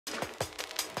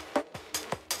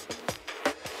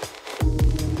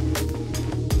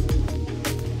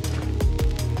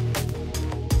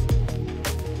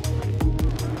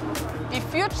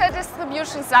Future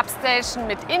Distribution Substation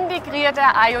mit integrierter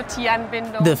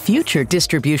IoT-Anbindung. The Future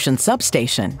Distribution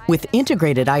Substation with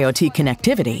integrated IoT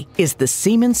connectivity is the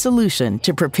Siemens solution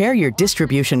to prepare your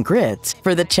distribution grids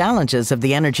for the challenges of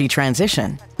the energy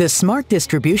transition. The Smart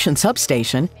Distribution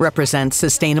Substation represents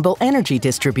sustainable energy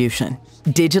distribution.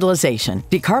 Digitalization,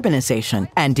 decarbonization,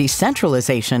 and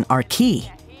decentralization are key.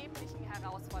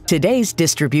 Today's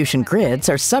distribution grids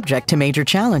are subject to major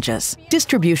challenges.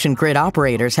 Distribution grid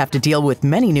operators have to deal with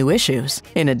many new issues,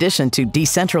 in addition to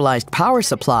decentralized power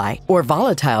supply or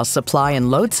volatile supply and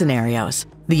load scenarios.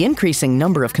 The increasing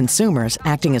number of consumers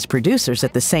acting as producers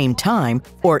at the same time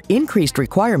or increased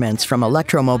requirements from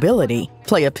electromobility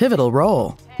play a pivotal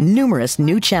role. Numerous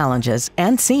new challenges,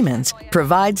 and Siemens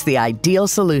provides the ideal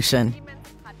solution.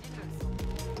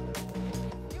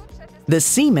 The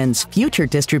Siemens Future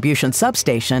Distribution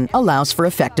Substation allows for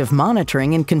effective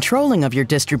monitoring and controlling of your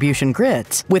distribution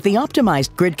grids. With the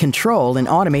optimized grid control and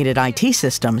automated IT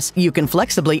systems, you can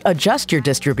flexibly adjust your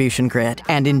distribution grid,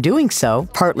 and in doing so,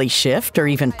 partly shift or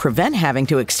even prevent having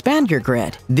to expand your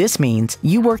grid. This means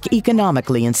you work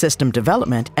economically in system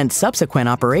development and subsequent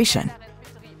operation.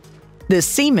 The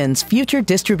Siemens Future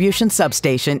Distribution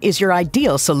Substation is your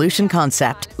ideal solution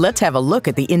concept. Let's have a look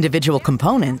at the individual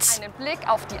components. Einen Blick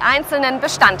auf die einzelnen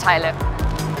Bestandteile.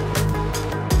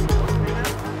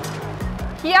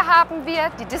 Hier haben wir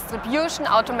die Distribution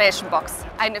Automation Box.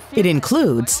 It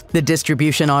includes the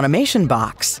Distribution Automation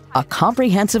Box, a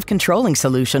comprehensive controlling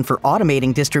solution for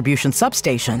automating distribution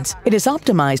substations. It is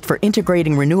optimized for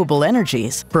integrating renewable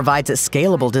energies, provides a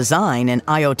scalable design and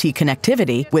IoT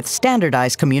connectivity with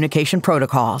standardized communication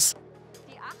protocols.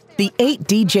 The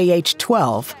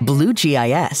 8DJH12 Blue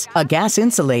GIS, a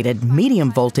gas-insulated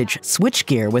medium-voltage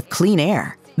switchgear with clean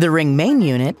air. The ring main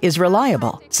unit is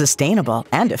reliable, sustainable,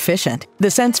 and efficient. The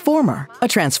Senseformer, a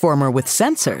transformer with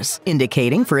sensors,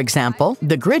 indicating, for example,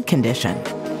 the grid condition.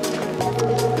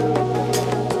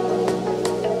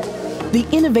 The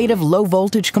innovative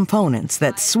low-voltage components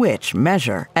that switch,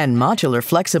 measure, and modular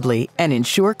flexibly and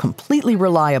ensure completely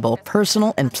reliable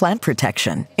personal and plant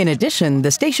protection. In addition,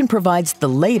 the station provides the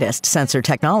latest sensor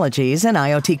technologies and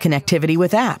IoT connectivity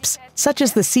with apps, such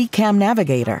as the C-Cam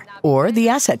Navigator or the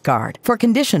Asset Guard for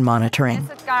condition monitoring.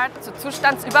 Asset Guard zur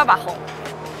Zustandsüberwachung.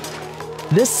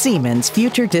 The Siemens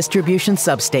Future Distribution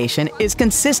Substation is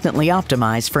consistently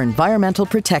optimized for environmental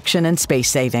protection and space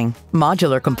saving.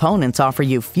 Modular components offer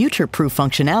you future-proof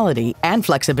functionality and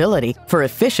flexibility for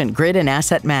efficient grid and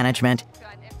asset management.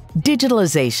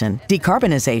 Digitalization,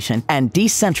 decarbonization, and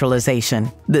decentralization.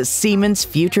 The Siemens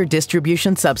Future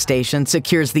Distribution Substation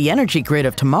secures the energy grid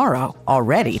of tomorrow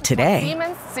already today.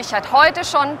 Siemens sichert heute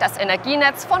schon das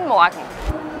Energienetz von morgen.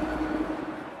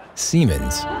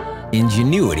 Siemens.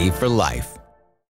 Ingenuity for life.